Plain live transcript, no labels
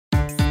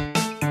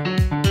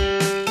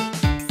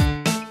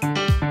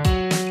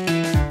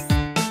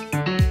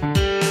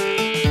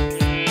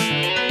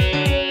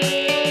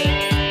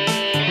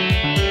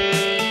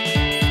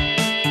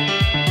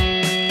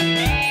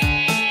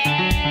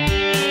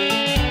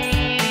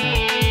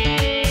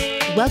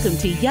Welcome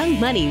to Young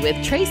Money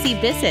with Tracy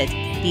Bissett,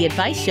 the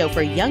advice show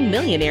for young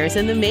millionaires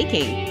in the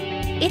making.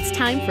 It's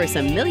time for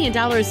some $1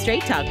 Million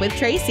Straight Talk with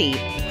Tracy,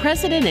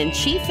 President and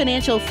Chief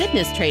Financial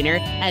Fitness Trainer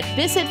at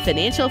Bissett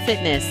Financial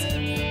Fitness.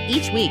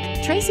 Each week,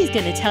 Tracy's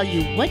going to tell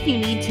you what you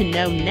need to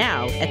know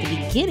now at the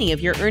beginning of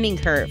your earning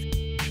curve.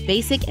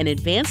 Basic and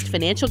advanced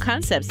financial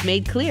concepts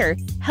made clear,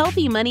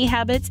 healthy money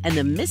habits and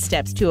the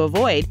missteps to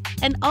avoid,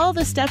 and all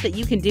the stuff that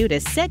you can do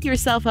to set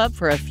yourself up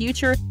for a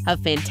future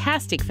of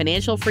fantastic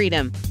financial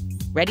freedom.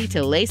 Ready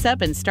to lace up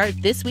and start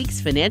this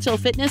week's financial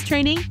fitness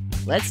training?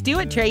 Let's do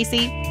it,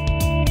 Tracy.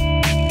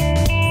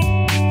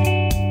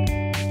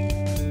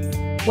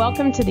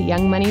 Welcome to the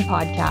Young Money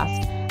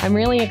Podcast. I'm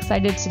really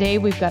excited today.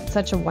 We've got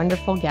such a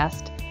wonderful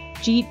guest,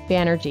 Jeet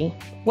Banerjee.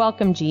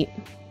 Welcome, Jeet.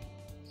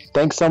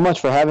 Thanks so much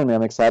for having me.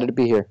 I'm excited to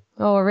be here.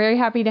 Oh, we're very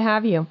happy to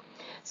have you.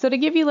 So to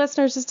give you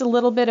listeners just a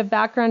little bit of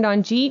background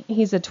on Jeet,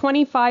 he's a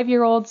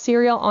 25-year-old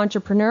serial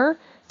entrepreneur,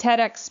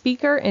 TEDx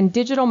speaker, and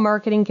digital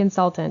marketing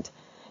consultant.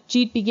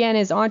 Jeet began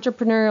his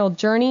entrepreneurial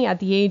journey at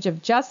the age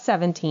of just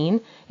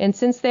 17, and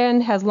since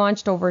then has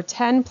launched over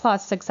 10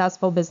 plus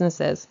successful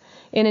businesses.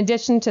 In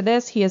addition to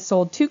this, he has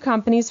sold 2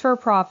 companies for a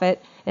profit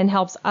and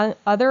helps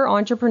other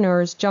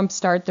entrepreneurs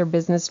jumpstart their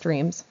business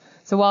dreams.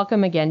 So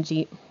welcome again,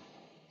 Jeet.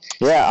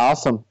 Yeah,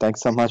 awesome.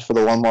 Thanks so much for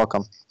the warm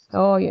welcome.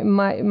 Oh,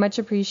 much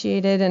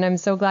appreciated, and I'm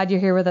so glad you're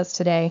here with us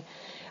today.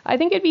 I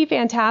think it'd be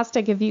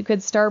fantastic if you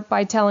could start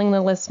by telling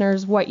the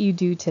listeners what you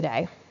do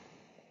today.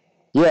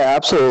 Yeah,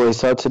 absolutely.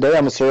 So today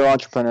I'm a serial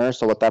entrepreneur.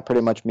 So what that pretty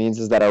much means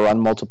is that I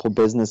run multiple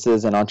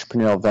businesses and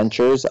entrepreneurial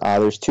ventures.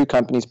 There's 2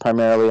 companies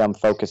primarily I'm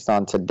focused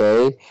on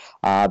today.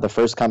 The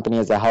first company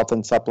is a health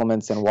and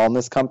supplements and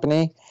wellness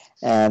company.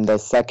 And the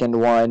second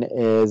one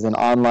is an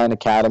online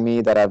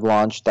academy that I've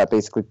launched that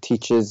basically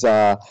teaches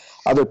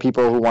other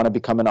people who want to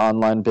become an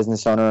online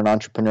business owner and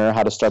entrepreneur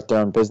how to start their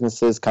own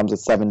businesses. Comes with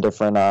 7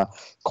 different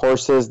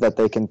courses that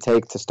they can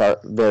take to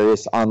start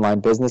various online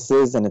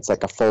businesses, and it's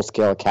like a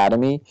full-scale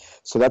academy.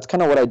 So that's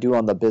kind of what I do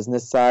on the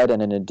business side,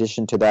 and in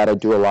addition to that, I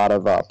do a lot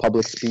of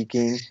public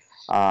speaking.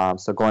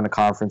 So going to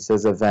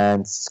conferences,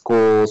 events,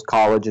 schools,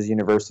 colleges,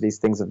 universities,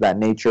 things of that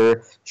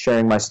nature,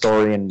 sharing my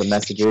story and the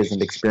messages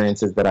and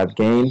experiences that I've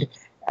gained.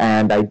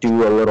 And I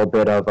do a little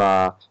bit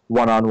of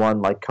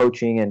one-on-one like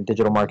coaching and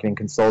digital marketing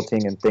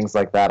consulting and things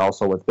like that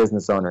also with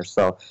business owners.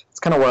 So it's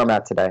kind of where I'm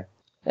at today.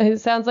 It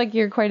sounds like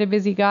you're quite a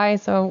busy guy.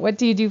 So what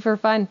do you do for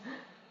fun?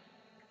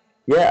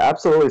 Yeah,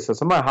 absolutely. So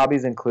some of my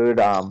hobbies include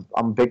I'm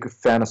a big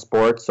fan of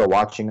sports, so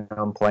watching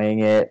them, playing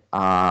it.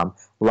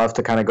 Love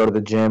to kind of go to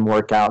the gym,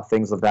 work out,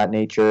 things of that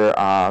nature.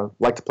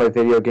 Like to play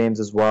video games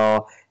as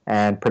well,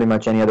 and pretty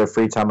much any other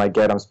free time I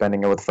get, I'm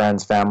spending it with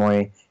friends,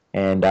 family,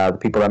 and the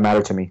people that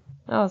matter to me.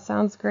 Oh,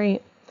 sounds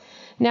great.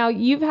 Now,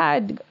 you've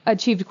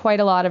achieved quite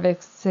a lot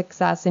of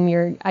success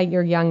at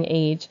your young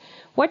age.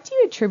 What do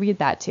you attribute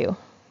that to?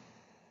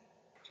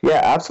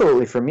 Yeah,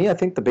 absolutely. For me, I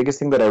think the biggest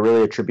thing that I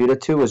really attribute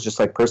it to was just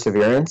like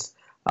perseverance,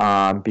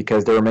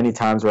 because there were many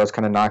times where I was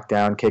kind of knocked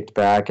down, kicked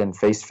back, and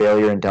faced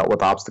failure and dealt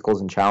with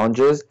obstacles and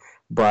challenges.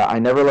 But I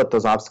never let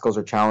those obstacles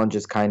or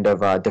challenges kind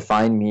of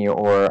define me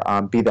or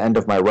be the end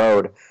of my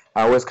road.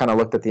 I always kind of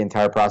looked at the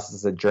entire process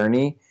as a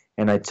journey,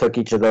 and I took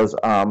each of those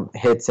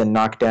hits and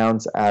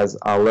knockdowns as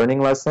a learning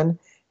lesson.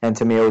 And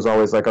to me, it was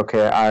always like,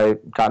 okay, I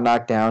got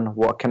knocked down.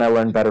 What can I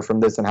learn better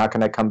from this, and how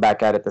can I come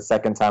back at it the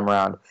second time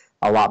around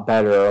a lot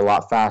better, a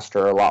lot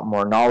faster, a lot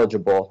more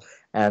knowledgeable?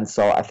 And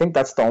so I think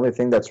that's the only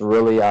thing that's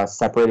really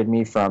separated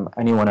me from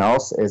anyone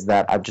else, is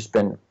that I've just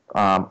been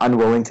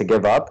unwilling to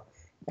give up.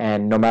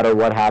 And no matter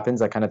what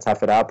happens, I kind of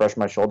tough it out, brush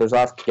my shoulders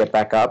off, get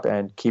back up,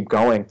 and keep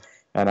going.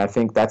 And I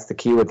think that's the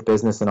key with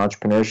business and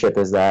entrepreneurship,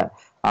 is that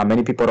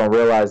many people don't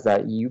realize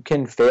that you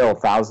can fail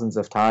thousands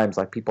of times.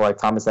 Like people like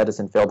Thomas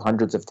Edison failed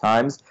hundreds of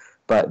times,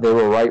 but they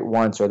were right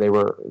once,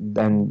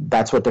 and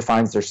that's what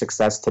defines their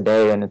success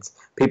today. And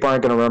people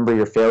aren't going to remember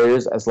your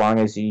failures as long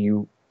as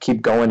you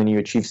keep going and you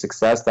achieve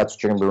success. That's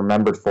what you're going to be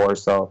remembered for.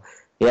 So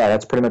yeah,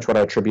 that's pretty much what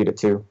I attribute it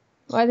to.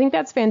 Well, I think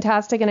that's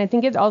fantastic. And I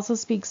think it also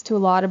speaks to a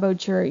lot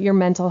about your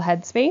mental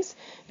headspace,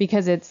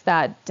 because it's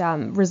that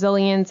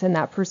resilience and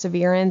that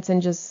perseverance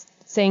and just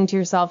saying to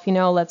yourself,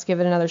 let's give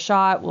it another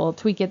shot. We'll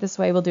tweak it this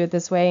way. We'll do it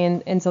this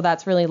way. And so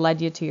that's really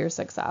led you to your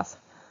success.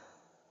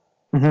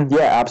 Mm-hmm.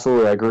 Yeah,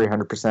 absolutely. I agree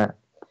 100%.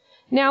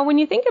 Now, when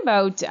you think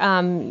about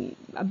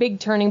big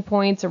turning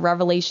points or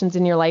revelations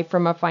in your life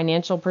from a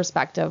financial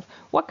perspective,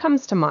 what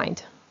comes to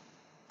mind?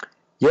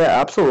 Yeah,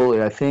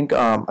 absolutely. I think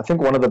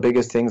one of the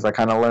biggest things I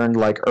kind of learned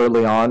like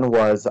early on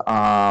was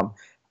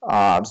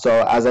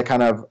so as I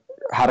kind of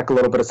had a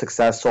little bit of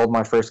success, sold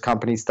my first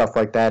company, stuff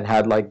like that,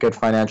 had like good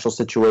financial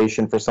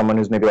situation for someone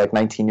who's maybe like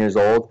 19 years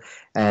old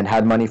and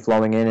had money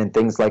flowing in and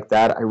things like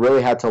that. I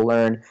really had to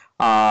learn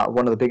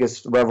one of the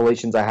biggest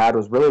revelations I had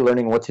was really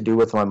learning what to do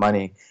with my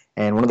money.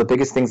 And one of the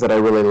biggest things that I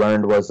really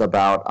learned was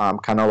about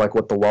kind of like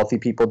what the wealthy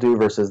people do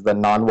versus the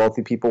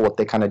non-wealthy people, what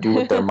they kind of do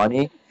with their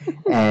money.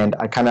 And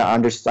I kind of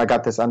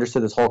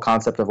understood this whole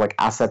concept of like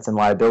assets and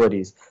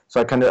liabilities.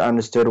 So I kind of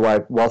understood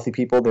why wealthy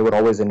people, they would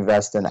always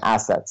invest in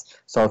assets.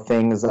 So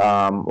things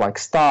like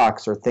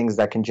stocks or things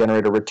that can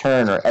generate a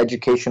return, or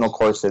educational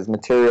courses,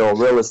 material,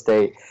 real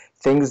estate,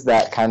 things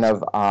that kind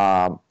of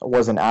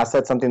was an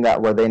asset, something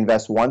that where they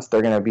invest once,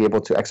 they're going to be able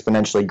to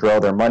exponentially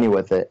grow their money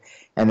with it.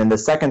 And then the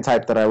second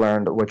type that I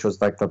learned, which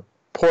was like the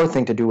poor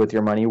thing to do with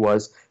your money,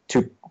 was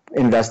to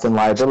invest in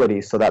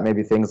liabilities. So that may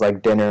be things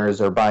like dinners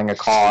or buying a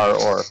car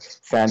or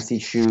fancy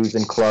shoes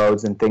and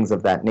clothes and things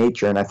of that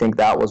nature. And I think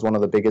that was one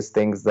of the biggest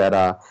things that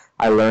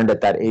I learned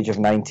at that age of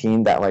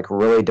 19 that like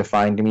really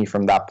defined me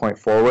from that point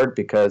forward,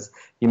 because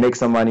you make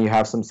some money, you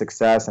have some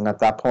success, and at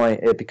that point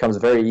it becomes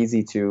very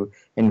easy to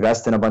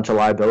invest in a bunch of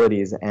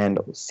liabilities and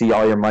see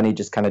all your money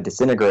just kind of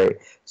disintegrate.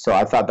 So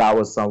I thought that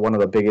was one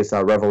of the biggest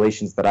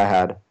revelations that I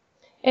had.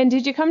 And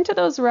did you come to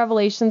those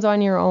revelations on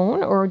your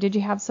own, or did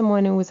you have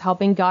someone who was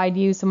helping guide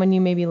you, someone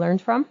you maybe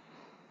learned from?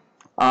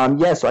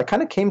 Yeah, so I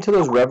kind of came to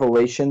those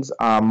revelations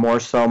more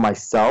so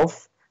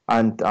myself.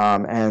 And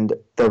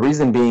the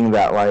reason being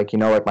that, like,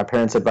 like my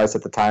parents' advice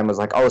at the time was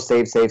like, oh,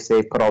 save,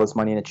 put all this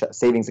money in a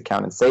savings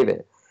account and save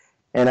it.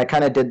 And I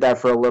kind of did that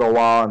for a little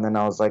while, and then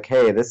I was like,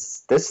 hey,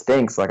 this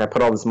stinks. Like, I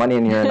put all this money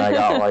in here and I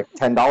got like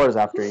 $10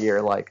 after a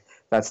year. Like,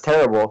 that's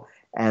terrible.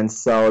 And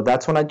so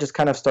that's when I just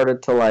kind of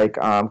started to like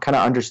kind of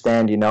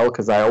understand,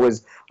 because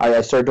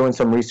I started doing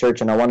some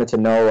research, and I wanted to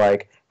know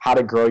like how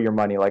to grow your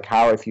money, like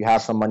how, if you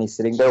have some money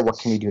sitting there, what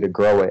can you do to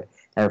grow it?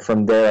 And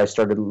from there, I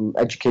started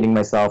educating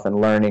myself and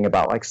learning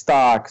about like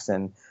stocks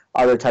and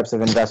other types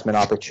of investment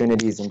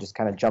opportunities, and just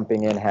kind of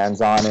jumping in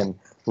hands-on and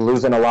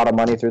losing a lot of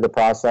money through the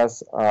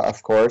process,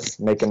 of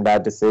course, making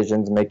bad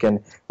decisions,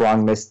 making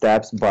wrong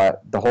missteps,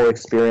 but the whole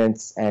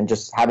experience and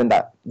just having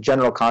that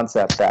general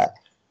concept that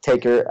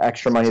take your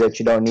extra money that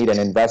you don't need and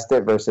invest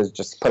it versus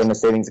just put it in a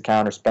savings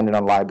account or spend it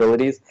on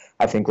liabilities,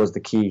 I think was the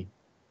key.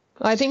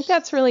 I think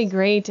that's really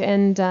great,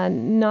 and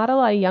not a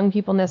lot of young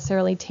people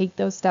necessarily take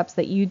those steps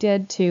that you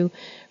did to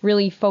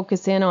really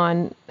focus in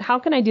on how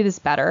can I do this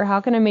better, how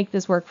can I make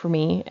this work for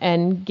me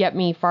and get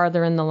me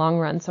farther in the long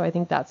run. So I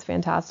think that's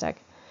fantastic.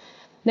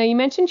 Now, you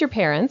mentioned your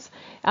parents.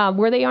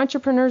 Were they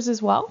entrepreneurs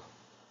as well?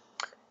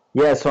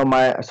 Yeah, so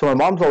my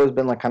mom's always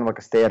been like kind of like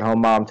a stay-at-home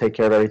mom, take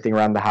care of everything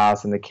around the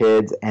house and the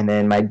kids. And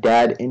then my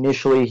dad,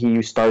 initially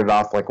he started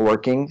off like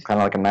working kind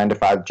of like a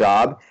 9-to-5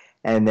 job.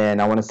 And then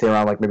I want to say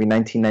around like maybe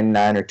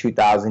 1999 or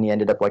 2000, he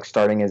ended up like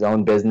starting his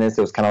own business.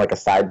 It was kind of like a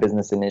side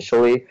business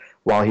initially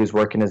while he was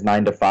working his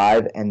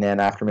 9-to-5. And then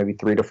after maybe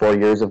 3 to 4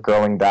 years of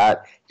growing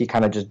that, he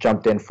kind of just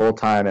jumped in full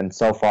time. And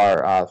so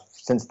far,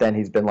 since then,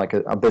 he's been like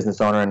a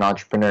business owner and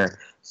entrepreneur.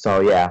 So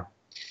yeah.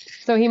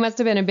 So he must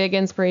have been a big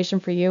inspiration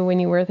for you when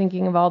you were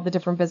thinking of all the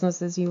different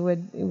businesses you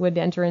would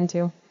enter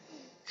into.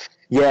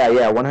 Yeah,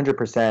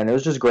 100%. It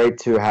was just great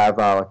to have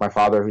like my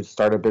father, who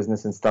started a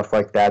business and stuff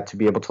like that, to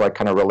be able to like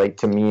kind of relate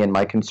to me and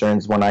my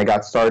concerns when I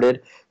got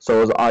started.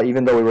 So it was,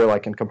 even though we were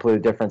like in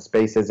completely different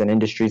spaces and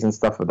industries and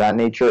stuff of that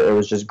nature, it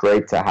was just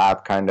great to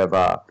have kind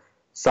of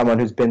someone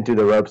who's been through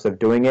the ropes of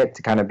doing it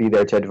to kind of be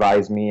there to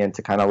advise me and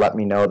to kind of let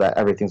me know that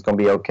everything's going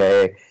to be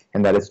okay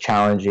and that it's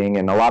challenging,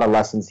 and a lot of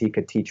lessons he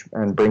could teach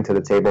and bring to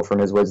the table from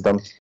his wisdom.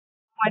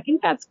 I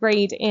think that's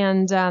great.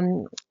 And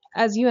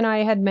as you and I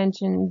had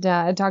mentioned,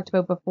 talked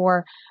about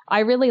before, I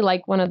really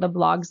like one of the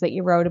blogs that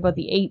you wrote about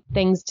the 8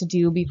 things to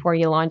do before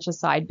you launch a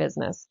side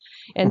business.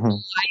 And I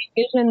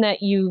envision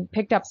that you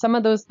picked up some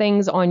of those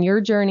things on your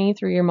journey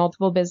through your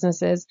multiple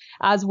businesses,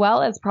 as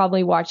well as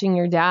probably watching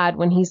your dad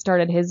when he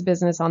started his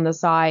business on the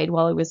side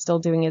while he was still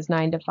doing his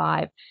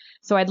 9-to-5.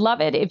 So I'd love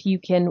it if you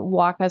can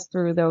walk us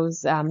through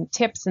those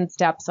tips and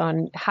steps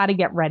on how to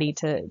get ready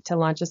to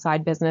launch a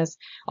side business.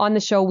 On the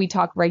show, we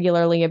talk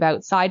regularly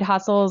about side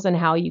hustles and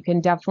how you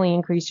can definitely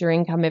increase your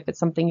income if it's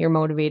something you're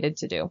motivated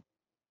to do.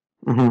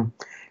 Mm-hmm.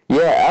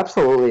 Yeah,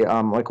 absolutely.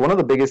 Like one of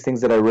the biggest things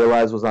that I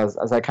realized was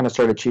as I kind of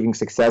started achieving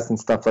success and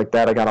stuff like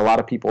that, I got a lot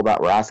of people that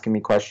were asking me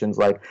questions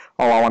like,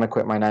 oh, I want to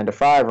quit my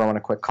 9-to-5, or I want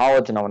to quit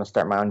college and I want to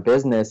start my own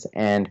business.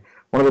 And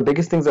one of the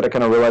biggest things that I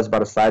kind of realized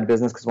about a side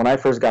business, because when I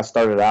first got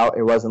started out,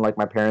 it wasn't like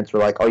my parents were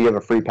like, oh, you have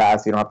a free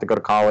pass, you don't have to go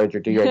to college or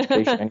do your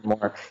education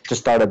anymore,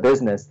 just start a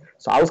business.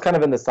 So I was kind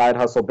of in the side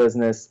hustle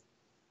business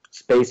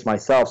space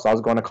myself. So I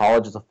was going to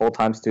college as a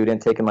full-time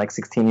student, taking like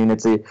 16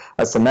 units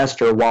a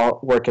semester while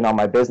working on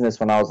my business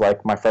when I was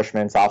like my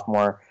freshman and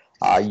sophomore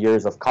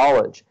years of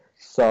college.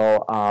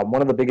 So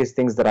one of the biggest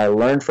things that I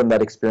learned from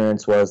that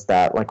experience was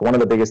that, like, one of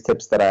the biggest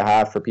tips that I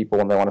have for people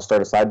when they want to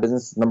start a side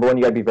business, number one,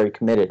 you got to be very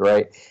committed,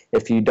 right?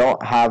 If you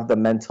don't have the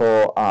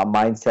mental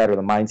mindset or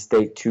the mind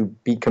state to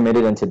be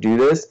committed and to do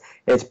this,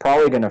 it's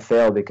probably going to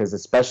fail, because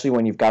especially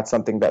when you've got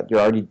something that you're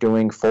already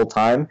doing full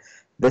time,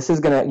 you're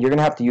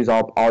gonna have to use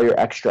all your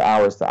extra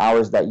hours, the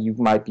hours that you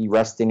might be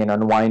resting and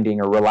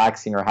unwinding or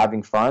relaxing or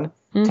having fun,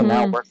 to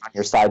now work on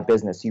your side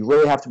business. You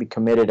really have to be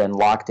committed and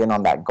locked in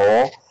on that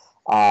goal.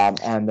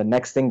 And the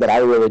next thing that I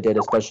really did,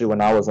 especially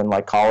when I was in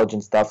like college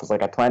and stuff, is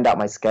like I planned out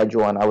my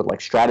schedule and I would like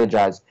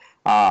strategize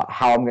how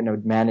I'm going to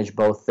manage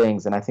both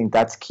things. And I think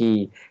that's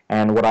key.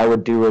 And what I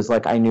would do is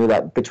like I knew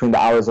that between the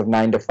hours of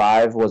 9 to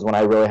 5 was when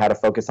I really had to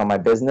focus on my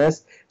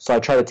business. So I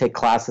try to take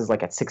classes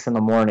like at 6 in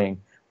the morning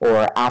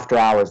or after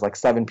hours, like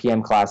 7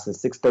 p.m. classes,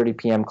 6:30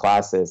 p.m.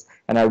 classes.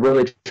 And I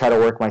really try to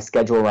work my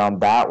schedule around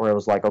that, where it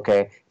was like,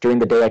 okay, during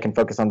the day I can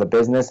focus on the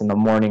business, in the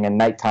morning and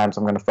night times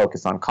I'm going to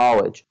focus on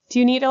college. Do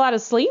you need a lot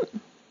of sleep?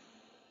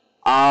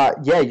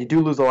 Yeah, you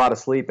do lose a lot of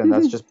sleep, and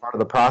that's just part of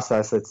the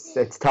process.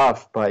 It's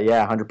tough, but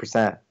yeah,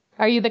 100%.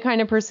 Are you the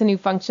kind of person who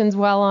functions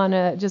well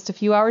on just a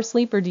few hours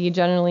sleep, or do you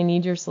generally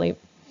need your sleep?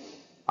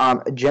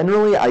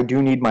 Generally, I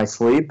do need my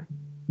sleep,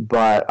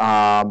 but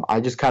I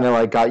just kind of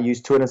like got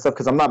used to it and stuff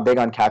because I'm not big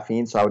on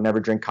caffeine, so I would never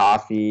drink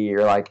coffee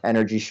or like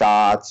energy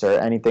shots or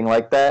anything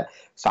like that.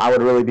 So I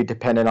would really be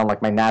dependent on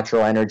like my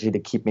natural energy to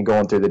keep me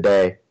going through the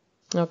day.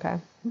 Okay.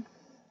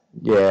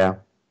 Yeah.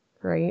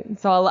 Great.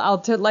 So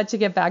I'll let you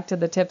get back to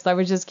the tips. I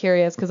was just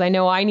curious because I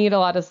know I need a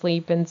lot of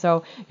sleep, and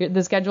so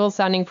the schedule is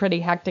sounding pretty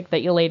hectic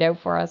that you laid out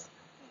for us.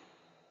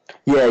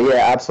 Yeah,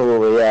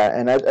 absolutely, yeah.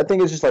 And I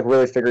think it's just like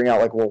really figuring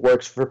out like what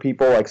works for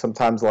people. Like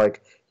sometimes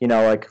like, you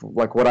know,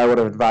 like what I would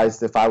have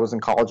advised if I was in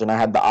college and I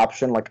had the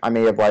option, like I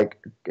may have like,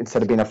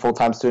 instead of being a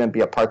full-time student,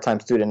 be a part-time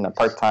student and a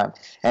part-time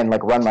and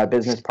like run my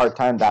business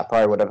part-time. That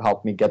probably would have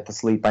helped me get the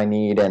sleep I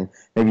need and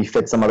maybe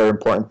fit some other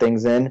important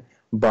things in.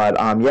 But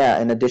yeah,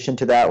 in addition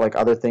to that, like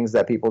other things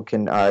that people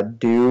can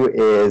do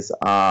is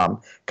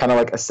kind of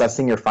like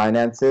assessing your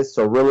finances.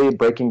 So really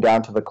breaking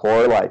down to the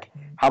core, like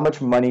how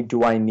much money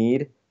do I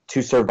need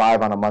to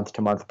survive on a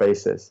month-to-month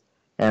basis?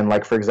 And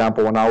like, for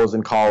example, when I was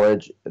in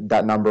college,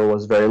 that number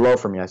was very low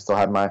for me. I still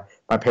had my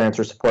parents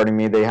were supporting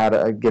me. They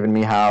had given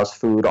me house,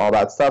 food, all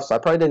that stuff. So I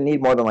probably didn't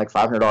need more than like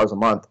 $500 a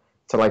month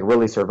to like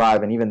really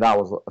survive. And even that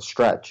was a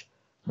stretch.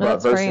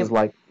 But versus great.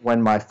 Like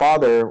when my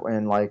father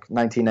in like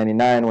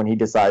 1999, when he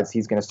decides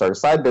he's going to start a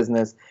side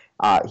business,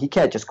 he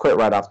can't just quit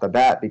right off the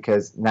bat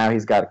because now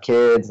he's got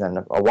kids and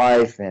a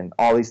wife and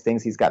all these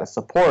things he's got to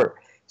support.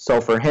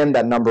 So for him,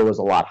 that number was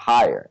a lot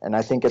higher. And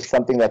I think it's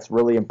something that's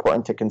really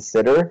important to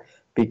consider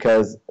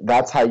because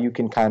that's how you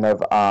can kind of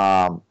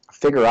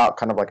figure out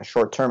kind of like a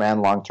short-term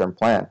and long-term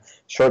plan.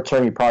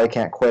 Short-term, you probably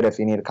can't quit if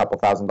you need a couple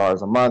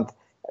 $1,000s a month,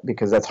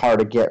 because that's hard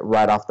to get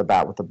right off the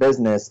bat with the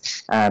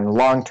business. And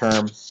long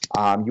term,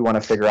 you want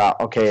to figure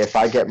out, okay, if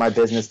I get my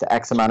business to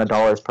X amount of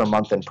dollars per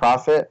month in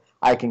profit,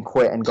 I can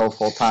quit and go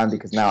full time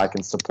because now I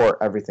can support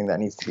everything that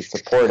needs to be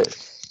supported.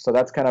 So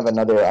that's kind of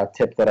another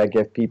tip that I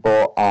give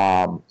people.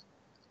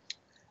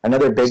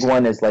 Another big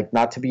one is like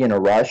not to be in a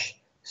rush.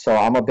 So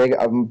I'm a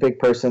big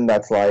person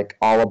that's like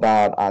all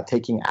about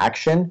taking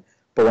action.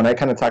 But when I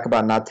kind of talk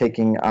about not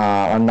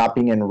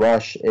being in a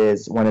rush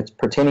is when it's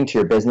pertaining to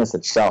your business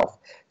itself.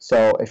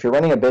 So if you're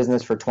running a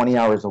business for 20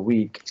 hours a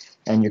week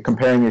and you're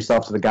comparing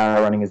yourself to the guy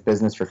running his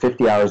business for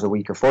 50 hours a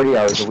week or 40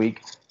 hours a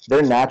week,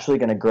 they're naturally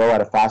going to grow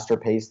at a faster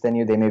pace than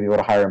you. They may be able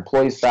to hire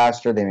employees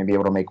faster. They may be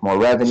able to make more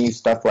revenue,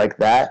 stuff like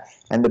that.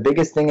 And the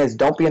biggest thing is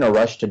don't be in a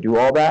rush to do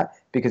all that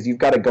because you've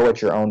got to go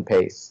at your own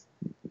pace.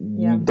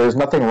 Yeah. There's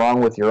nothing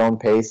wrong with your own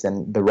pace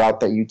and the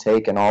route that you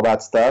take and all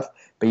that stuff,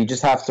 but you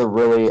just have to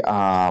really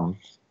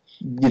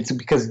it's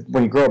because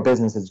when you grow a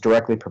business, it's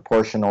directly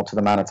proportional to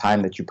the amount of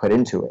time that you put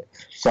into it.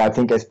 So I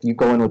think if you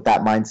go in with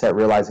that mindset,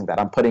 realizing that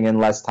I'm putting in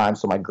less time,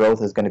 so my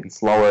growth is going to be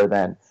slower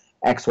than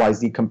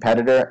XYZ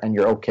competitor, and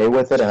you're okay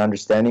with it and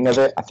understanding of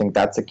it, I think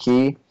that's a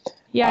key.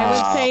 Yeah, I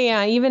would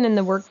say even in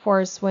the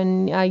workforce,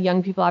 when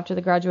young people after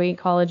they graduate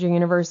college or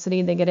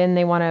university, they get in,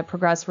 they want to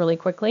progress really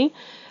quickly.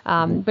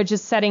 But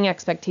just setting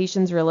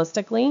expectations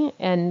realistically,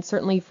 and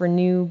certainly for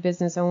new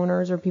business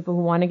owners or people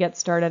who want to get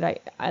started,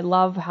 I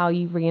love how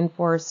you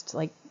reinforced,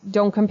 like,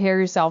 don't compare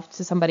yourself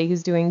to somebody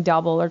who's doing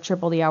double or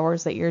triple the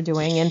hours that you're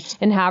doing,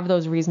 and have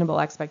those reasonable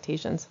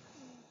expectations.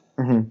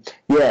 Mm-hmm.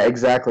 Yeah,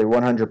 exactly,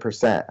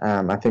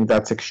 100%. I think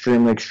that's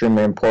extremely,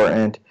 extremely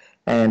important.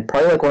 And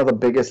probably like one of the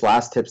biggest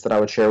last tips that I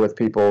would share with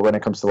people when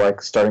it comes to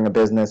like starting a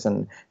business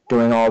and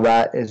doing all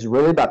that is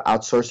really about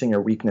outsourcing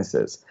your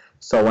weaknesses.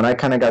 So when I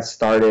kind of got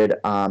started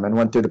and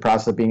went through the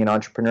process of being an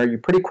entrepreneur, you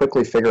pretty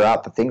quickly figure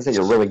out the things that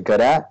you're really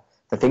good at,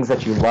 the things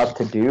that you love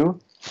to do.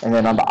 And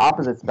then on the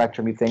opposite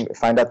spectrum, you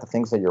find out the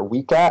things that you're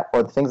weak at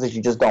or the things that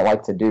you just don't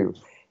like to do.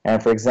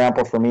 And for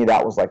example, for me,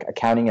 that was like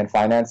accounting and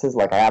finances.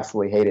 Like I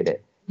absolutely hated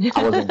it.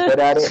 I wasn't good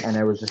at it and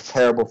it was just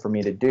terrible for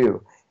me to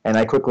do. And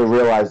I quickly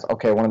realized,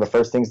 okay, one of the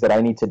first things that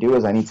I need to do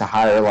is I need to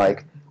hire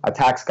like a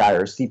tax guy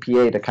or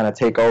CPA to kind of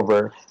take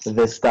over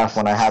this stuff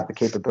when I have the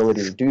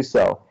capability to do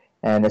so.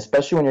 And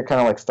especially when you're kind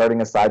of like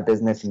starting a side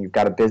business and you've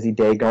got a busy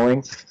day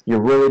going, you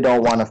really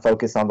don't want to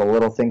focus on the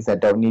little things that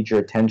don't need your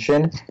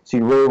attention. So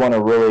you really want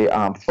to really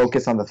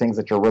focus on the things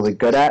that you're really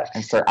good at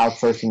and start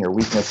outsourcing your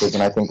weaknesses.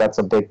 And I think that's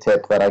a big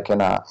tip that I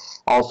can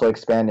also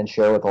expand and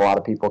share with a lot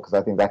of people because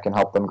I think that can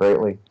help them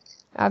greatly.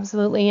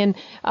 Absolutely. And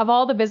of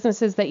all the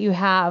businesses that you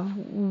have,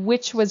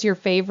 which was your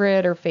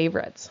favorite or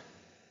favorites?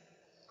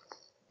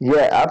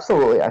 Yeah,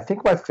 absolutely. I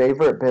think my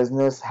favorite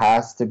business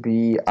has to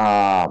be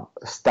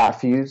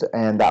StatFuse,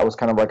 and that was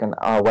kind of like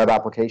a web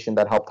application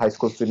that helped high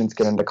school students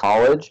get into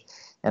college.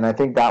 And I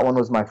think that one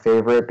was my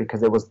favorite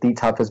because it was the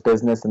toughest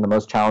business and the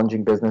most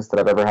challenging business that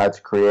I've ever had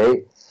to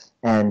create.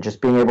 And just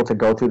being able to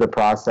go through the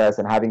process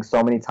and having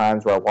so many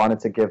times where I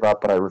wanted to give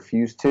up, but I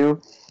refused to,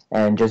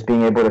 and just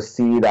being able to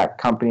see that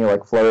company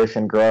like flourish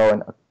and grow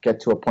and get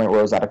to a point where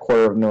it was at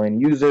 250,000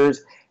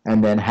 users,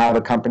 and then have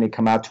a company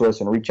come out to us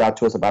and reach out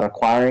to us about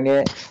acquiring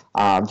it.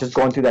 Just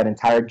going through that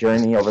entire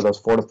journey over those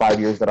 4 to 5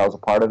 years that I was a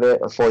part of it,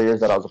 or 4 years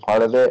that I was a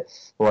part of it,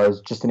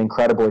 was just an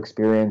incredible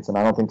experience. And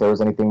I don't think there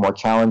was anything more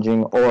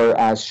challenging or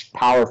as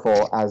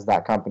powerful as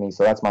that company.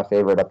 So that's my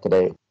favorite up to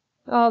date.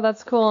 Oh,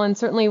 that's cool, and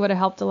certainly would have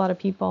helped a lot of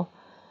people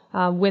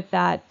with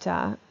that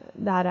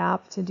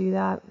app to do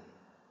that,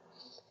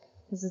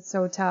 because it's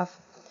so tough.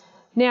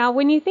 Now,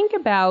 when you think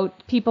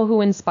about people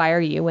who inspire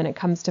you when it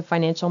comes to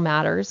financial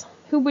matters,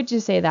 who would you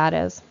say that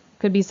is?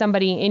 Could be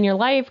somebody in your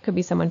life, could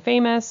be someone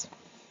famous.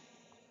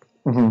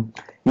 Mm-hmm.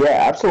 Yeah,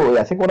 absolutely.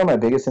 I think one of my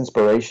biggest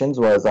inspirations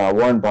was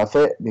Warren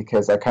Buffett,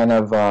 because I kind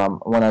of,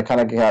 when I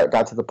kind of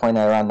got to the point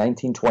at around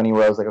 1920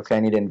 where I was like, okay, I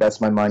need to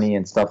invest my money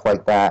and stuff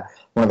like that.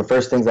 One of the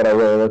first things that I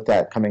really looked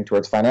at coming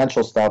towards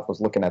financial stuff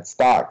was looking at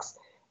stocks.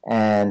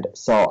 And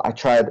so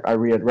I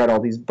read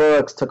all these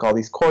books, took all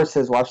these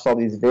courses, watched all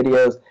these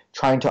videos,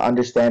 trying to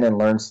understand and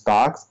learn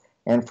stocks.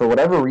 And for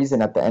whatever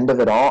reason, at the end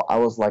of it all, I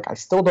was like, I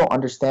still don't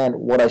understand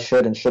what I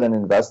should and shouldn't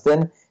invest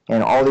in.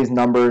 And all these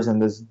numbers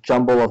and this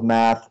jumble of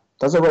math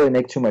doesn't really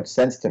make too much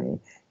sense to me.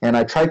 And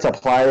I tried to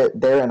apply it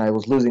there, and I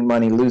was losing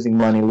money.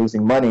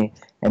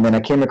 And then I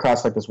came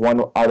across like this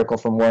one article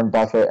from Warren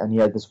Buffett, and he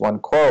had this one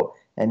quote,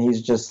 and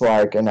he's just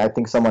like, and I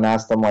think someone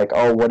asked him like,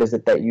 oh, what is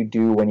it that you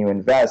do when you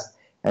invest?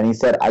 And he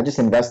said, I just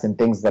invest in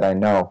things that I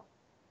know.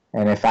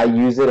 And if I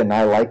use it and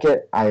I like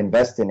it, I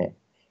invest in it.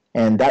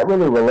 And that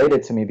really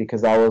related to me,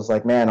 because I was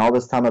like, man, all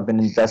this time I've been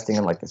investing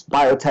in like this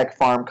biotech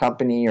farm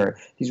company or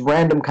these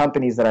random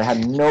companies that I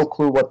had no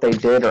clue what they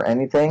did or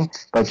anything.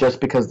 But just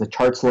because the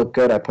charts look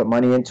good, I put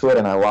money into it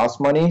and I lost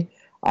money.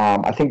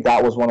 I think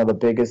that was one of the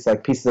biggest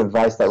like pieces of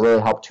advice that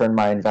really helped turn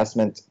my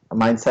investment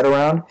mindset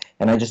around.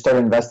 And I just started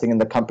investing in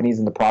the companies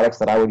and the products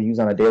that I would use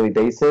on a daily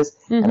basis.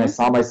 Mm-hmm. And I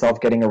saw myself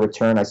getting a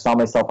return. I saw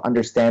myself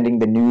understanding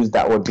the news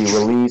that would be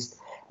released.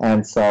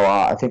 And so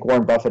I think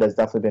Warren Buffett has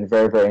definitely been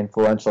very, very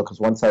influential, because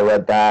once I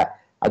read that,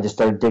 I just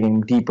started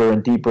digging deeper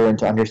and deeper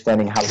into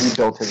understanding how he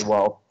built his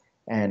wealth.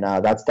 And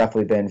that's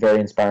definitely been very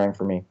inspiring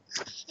for me.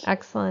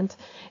 Excellent.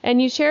 And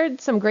you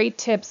shared some great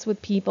tips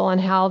with people on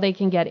how they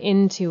can get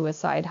into a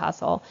side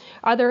hustle.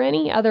 Are there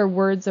any other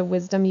words of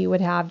wisdom you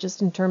would have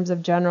just in terms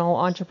of general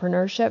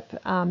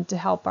entrepreneurship to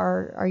help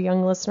our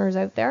young listeners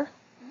out there?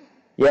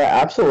 Yeah,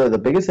 absolutely. The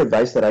biggest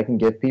advice that I can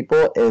give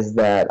people is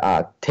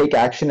that take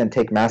action, and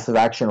take massive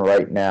action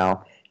right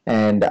now.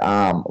 And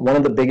one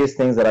of the biggest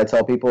things that I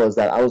tell people is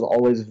that I was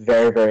always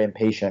very, very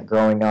impatient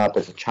growing up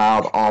as a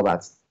child, all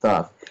that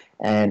stuff.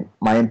 And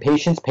my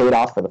impatience paid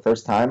off for the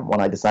first time when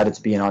I decided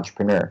to be an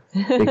entrepreneur,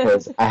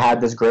 because I had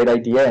this great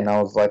idea and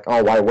I was like,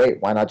 oh, why wait?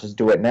 Why not just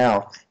do it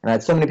now? And I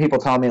had so many people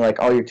telling me like,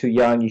 oh, you're too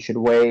young, you should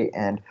wait,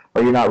 and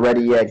or you're not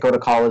ready yet, go to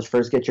college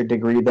first, get your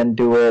degree, then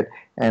do it.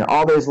 And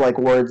all those like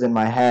words in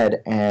my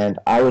head. And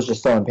I was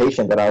just so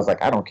impatient that I was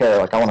like, I don't care.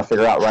 Like, I want to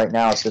figure out right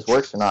now if this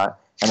works or not.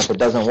 And if it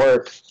doesn't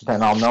work,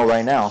 then I'll know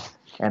right now.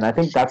 And I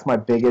think that's my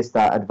biggest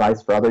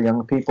advice for other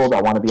young people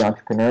that want to be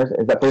entrepreneurs,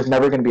 is that there's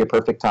never going to be a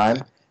perfect time.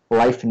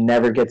 Life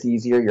never gets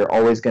easier. You're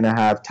always going to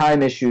have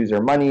time issues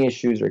or money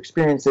issues or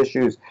experience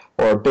issues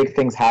or big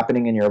things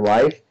happening in your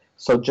life.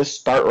 So just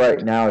start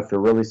right now. If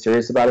you're really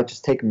serious about it,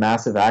 just take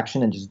massive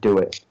action and just do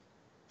it.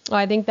 Well,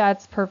 I think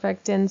that's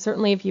perfect. And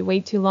certainly if you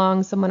wait too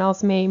long, someone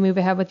else may move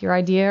ahead with your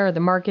idea, or the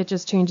market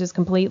just changes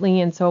completely,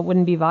 and so it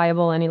wouldn't be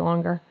viable any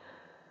longer.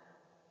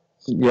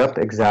 Yep,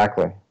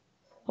 exactly.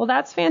 Well,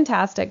 that's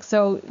fantastic.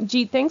 So,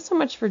 Jeet, thanks so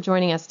much for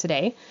joining us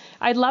today.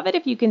 I'd love it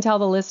if you can tell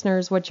the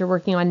listeners what you're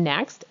working on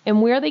next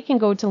and where they can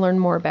go to learn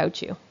more about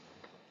you.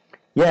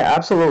 Yeah,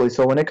 absolutely.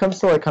 So when it comes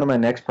to like kind of my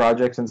next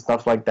projects and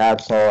stuff like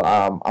that, so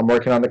I'm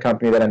working on the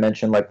company that I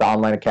mentioned, like the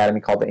online academy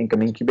called the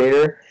Income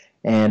Incubator.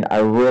 And I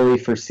really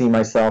foresee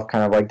myself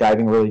kind of like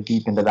diving really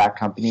deep into that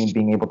company and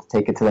being able to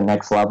take it to the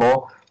next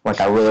level.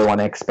 Like, I really want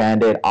to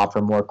expand it,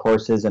 offer more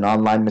courses and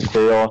online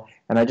material.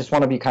 And I just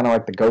want to be kind of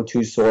like the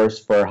go-to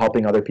source for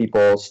helping other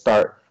people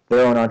start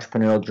their own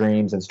entrepreneurial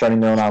dreams and starting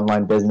their own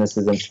online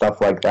businesses and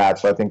stuff like that.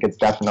 So I think it's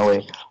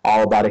definitely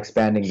all about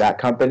expanding that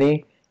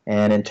company.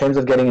 And in terms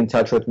of getting in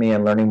touch with me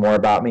and learning more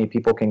about me,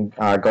 people can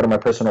go to my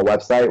personal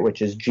website,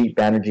 which is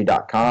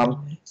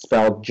jeetbanerjee.com,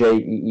 spelled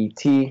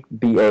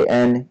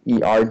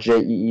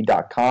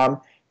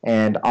JeetBanerjee.com.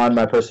 And on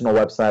my personal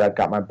website, I've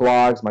got my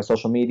blogs, my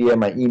social media,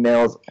 my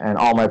emails, and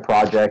all my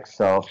projects,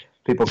 so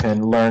people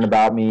can learn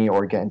about me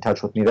or get in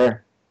touch with me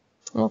there.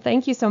 Well,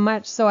 thank you so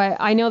much. So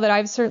I know that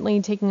I've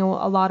certainly taken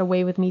a lot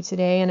away with me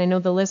today, and I know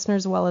the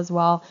listeners will as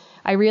well.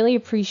 I really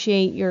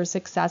appreciate your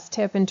success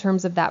tip in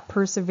terms of that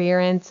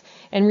perseverance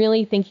and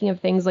really thinking of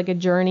things like a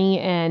journey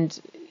and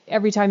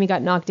every time he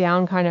got knocked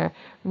down, kind of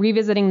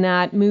revisiting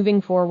that,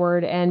 moving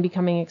forward, and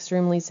becoming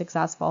extremely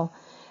successful.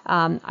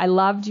 I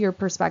loved your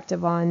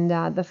perspective on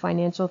the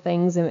financial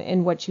things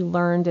and what you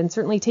learned, and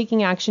certainly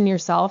taking action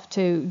yourself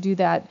to do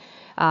that,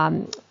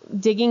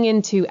 digging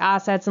into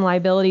assets and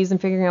liabilities and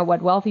figuring out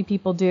what wealthy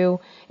people do,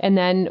 and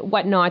then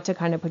what not to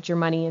kind of put your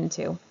money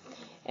into.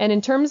 And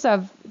in terms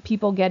of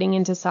people getting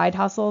into side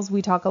hustles,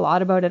 we talk a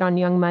lot about it on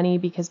Young Money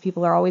because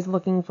people are always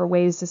looking for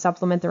ways to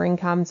supplement their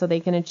income so they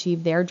can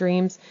achieve their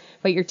dreams.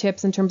 But your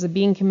tips in terms of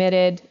being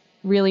committed,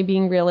 really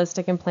being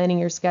realistic and planning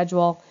your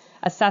schedule,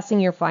 assessing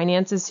your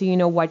finances so you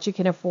know what you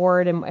can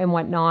afford and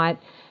what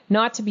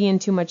not to be in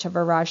too much of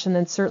a rush, and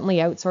then certainly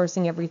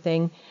outsourcing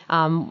everything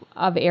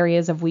of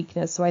areas of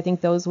weakness. So I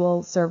think those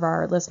will serve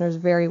our listeners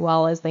very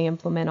well as they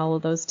implement all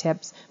of those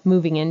tips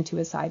moving into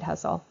a side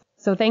hustle.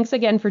 So thanks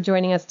again for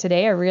joining us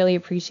today. I really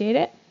appreciate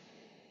it.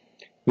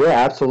 Yeah,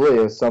 absolutely.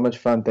 It was so much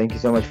fun. Thank you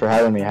so much for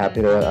having me.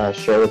 Happy to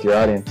share with your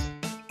audience.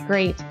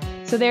 Great.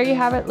 So there you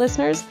have it,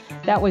 listeners.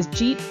 That was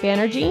Jeet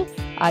Banerjee,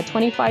 a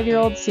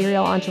 25-year-old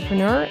serial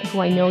entrepreneur who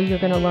I know you're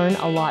going to learn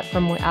a lot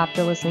from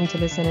after listening to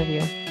this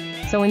interview.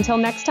 So until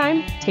next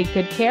time, take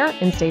good care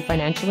and stay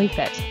financially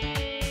fit.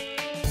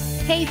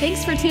 Hey,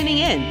 thanks for tuning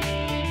in.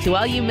 To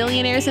all you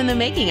millionaires in the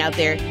making out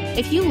there,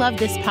 if you love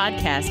this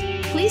podcast,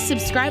 please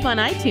subscribe on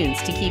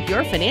iTunes to keep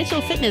your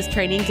financial fitness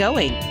training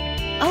going.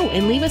 Oh,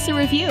 and leave us a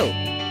review.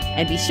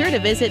 And be sure to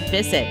visit 2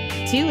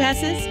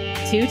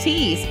 S's, 2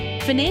 T's,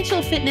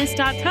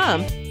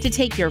 financialfitness.com to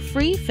take your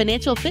free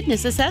financial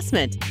fitness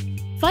assessment.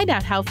 Find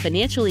out how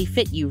financially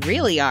fit you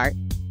really are.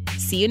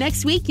 See you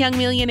next week, young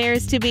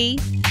millionaires to be.